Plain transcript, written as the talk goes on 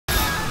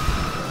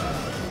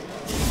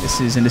This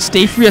is in the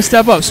Stay Free or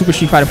Step Up Super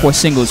Street Fighter 4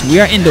 singles. We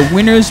are in the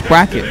winner's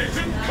bracket.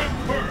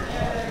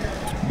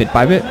 Bit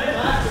by bit.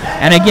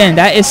 And again,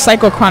 that is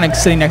Psychochronic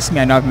sitting next to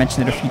me. I know I've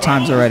mentioned it a few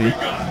times already.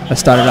 Let's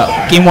start it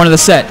up. Game 1 of the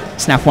set.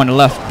 Snafoo on the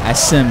left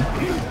as Sim.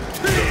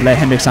 Let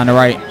Hendrix on the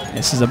right.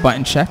 This is a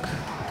button check.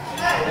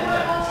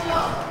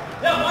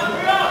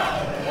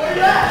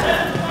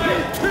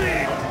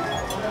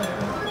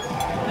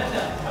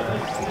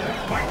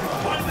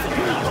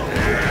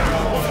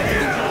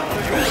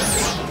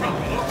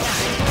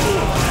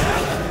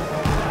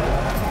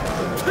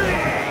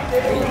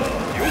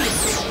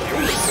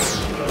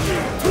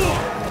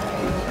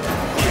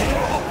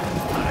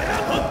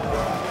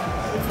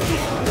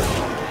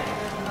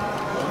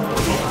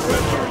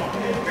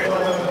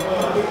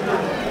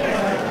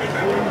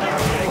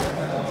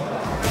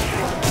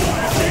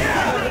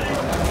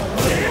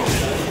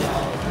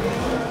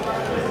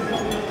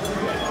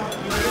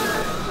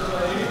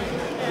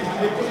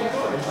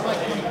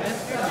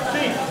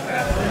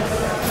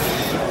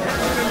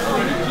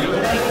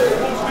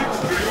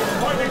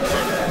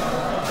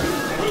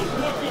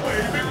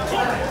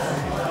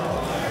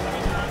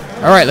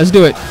 All right, let's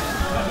do it.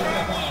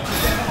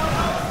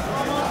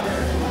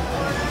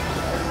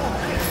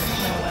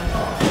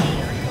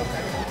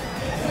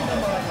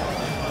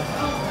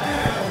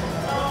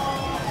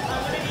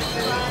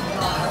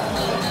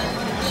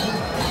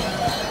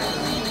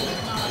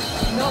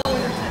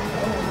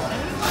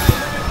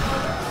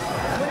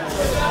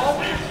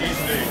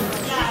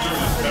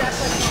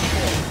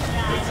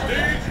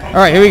 All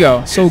right, here we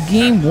go. So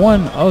game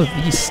 1 of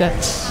these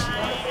sets.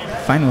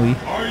 Finally,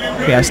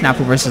 we have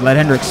Snafoo versus Let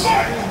Hendrix.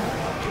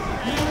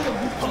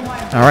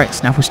 All right,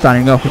 Snafoo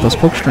starting off with those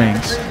poke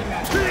strings.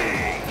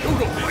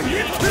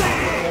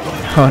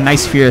 Oh,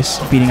 nice Fierce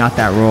beating out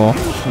that roll.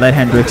 Let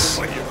Hendrix,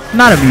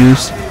 not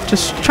abused,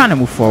 just trying to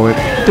move forward,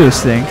 do his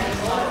thing.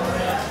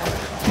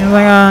 He's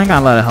like, I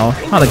got a lot of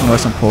health. I'll ignore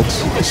some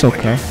pokes. It's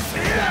okay.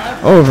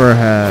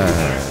 Overhead.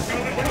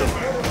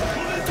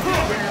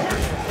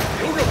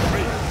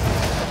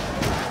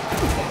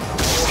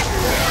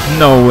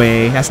 No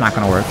way. That's not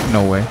gonna work.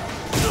 No way.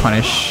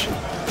 Punish.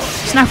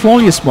 Snafoo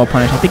only a small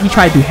punish. I think he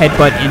tried to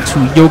headbutt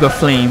into Yoga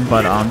Flame,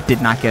 but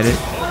did not get it.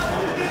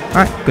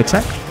 Alright, good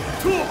tech.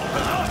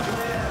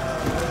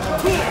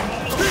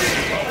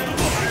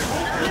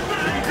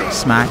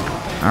 Smack.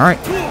 Alright.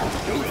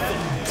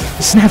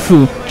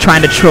 Snafoo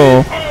trying to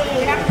troll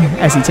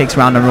as he takes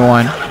round number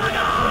 1.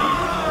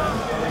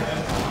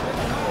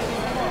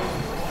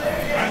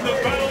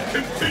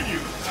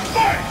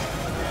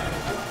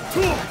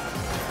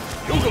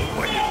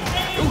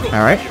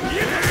 Alright.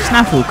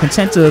 Snafoo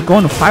content to go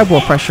into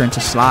fireball pressure into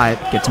slide.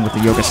 Gets him with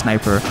the Yoga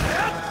Sniper.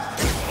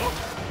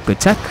 Good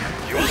tech.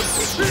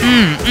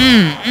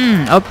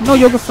 Oh, no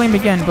Yoga Flame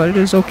again, but it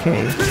is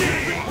okay.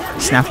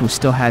 Snafoo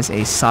still has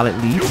a solid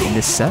lead in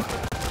this set.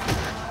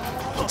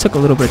 Took a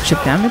little bit of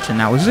chip damage, and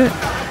that was it.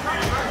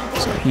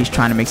 So he's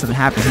trying to make something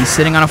happen. He's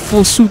sitting on a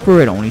full super.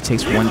 It only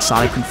takes 1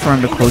 solid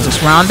confirm to close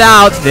this round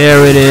out.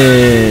 There it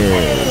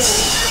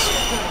is.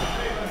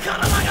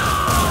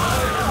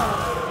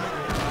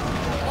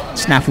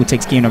 Snafoo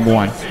takes game number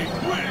 1.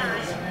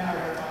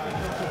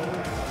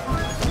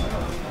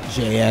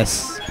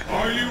 JS.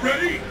 Are you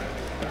ready?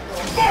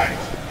 Fight!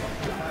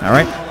 All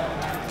right.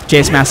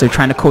 JS Master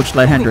trying to coach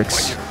Let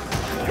Hendrix.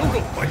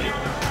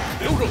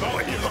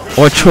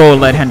 Or troll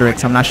Let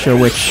Hendrix. I'm not sure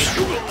which.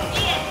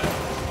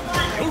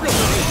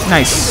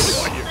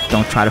 Nice.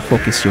 Don't try to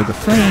focus Yoga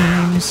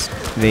Flames.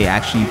 They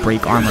actually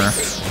break armor.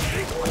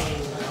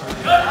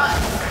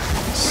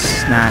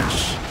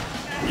 Snatch.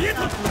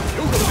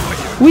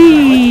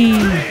 Whee!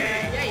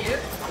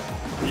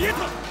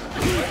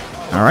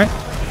 Alright,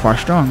 far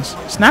strongs.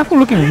 Snafoo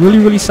looking really,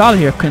 really solid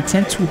here.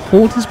 Content to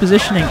hold his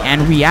positioning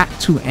and react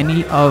to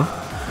any of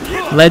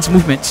Led's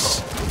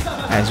movements,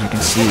 as you can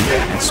see.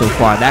 And so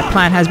far, that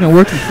plan has been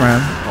working for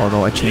him,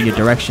 although a change of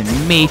direction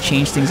may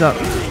change things up.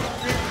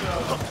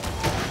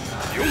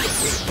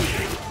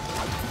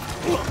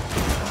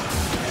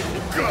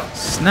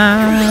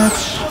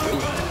 Snatch.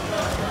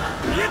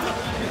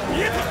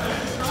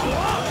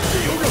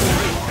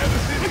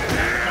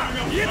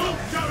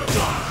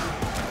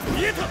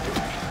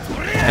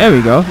 There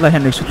we go. Let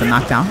Hendrix with the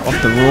knockdown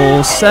off the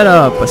roll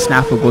setup, but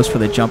Snafoo goes for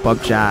the jump up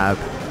jab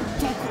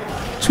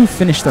to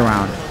finish the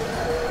round.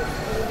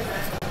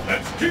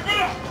 Let's keep it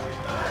up!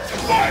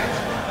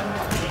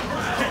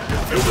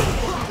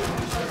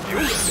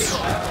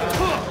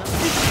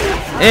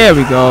 There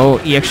we go.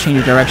 EX change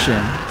of direction.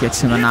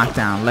 Gets him a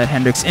knockdown. Let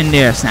Hendrix in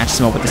there. Snatches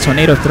him up with the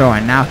tornado throw.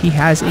 And now he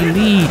has a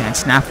lead. And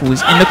Snafoo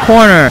is in the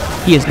corner.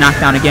 He is knocked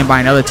down again by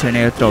another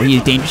tornado throw. He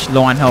is dangerously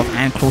low on health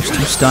and close to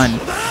stun.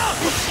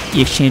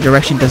 EX change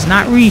direction does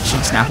not reach.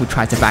 And Snafoo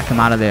tries to back him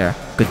out of there.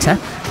 Good tech.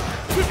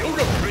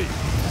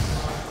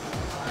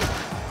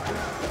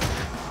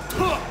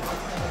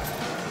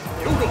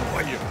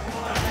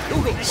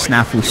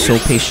 Snafoo so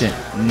patient,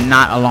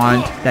 not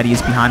alarmed that he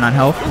is behind on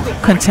health,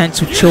 content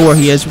to chill where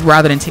he is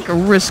rather than take a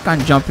risk on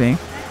jumping.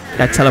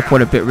 That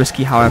teleport a bit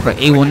risky, however.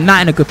 Abel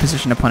not in a good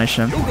position to punish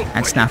him.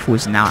 And Snafoo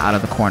is now out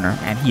of the corner.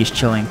 And he is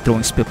chilling,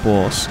 throwing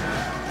spitballs.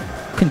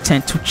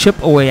 Content to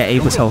chip away at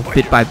Abel's health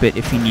bit by bit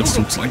if he needs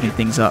to even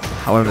things up.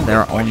 However, there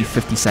are only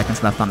 50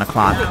 seconds left on the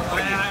clock.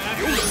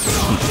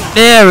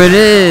 There it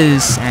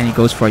is! And he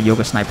goes for a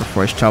Yoga Sniper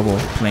for his trouble,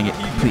 playing it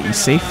completely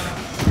safe.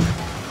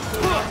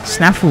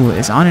 Snafoo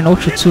is on an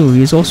Ultra 2.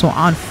 He is also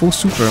on full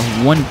Super.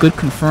 One good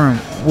confirm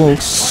will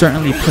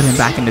certainly put him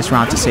back in this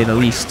round, to say the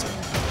least.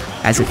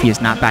 As if he is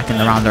not back in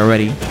the round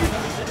already.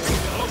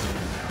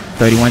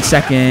 31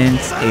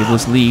 seconds.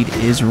 Abel's lead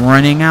is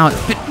running out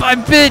bit by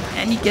bit.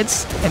 And he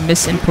gets a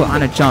misinput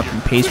on a jump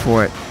and pays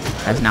for it.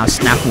 As now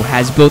Snafoo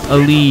has built a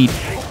lead.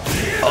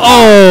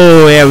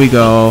 Oh, there we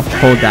go.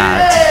 Hold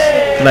that.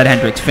 Let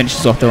Hendrix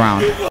finishes off the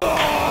round.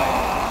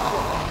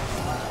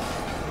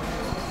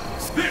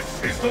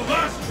 This is the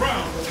last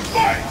round.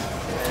 Fight!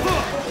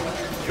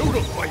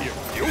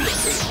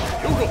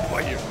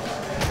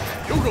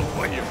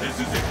 This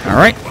is it. All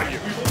right.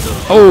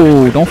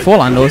 Oh, don't fall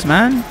on those,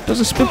 man.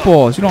 Those are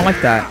spitballs. You don't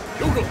like that.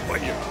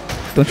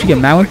 Don't you get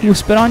mad when people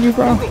spit on you,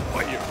 bro?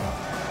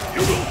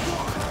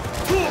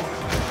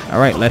 All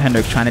right, let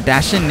Hendrix trying to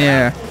dash in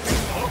there.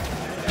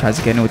 Tries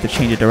to get in with the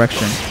change of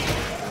direction.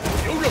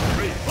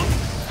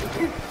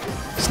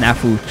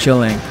 Snafoo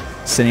chilling,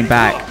 sitting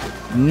back.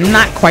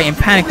 Not quite in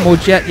panic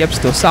mode yet. Yep,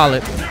 still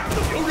solid.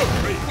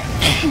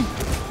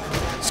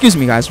 Excuse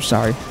me, guys. I'm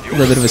sorry. A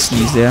little bit of a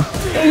sneeze there.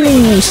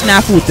 Ooh,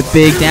 Snafoo with the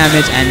big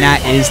damage, and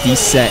that is the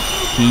set.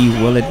 He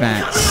will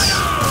advance.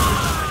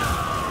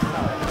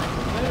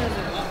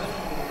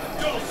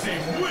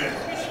 Dhalsim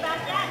wins.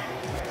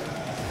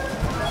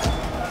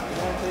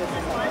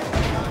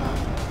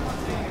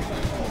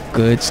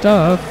 Good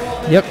stuff.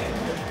 Yep.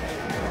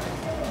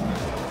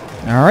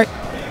 All right.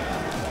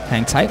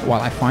 Hang tight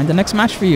while I find the next match for you.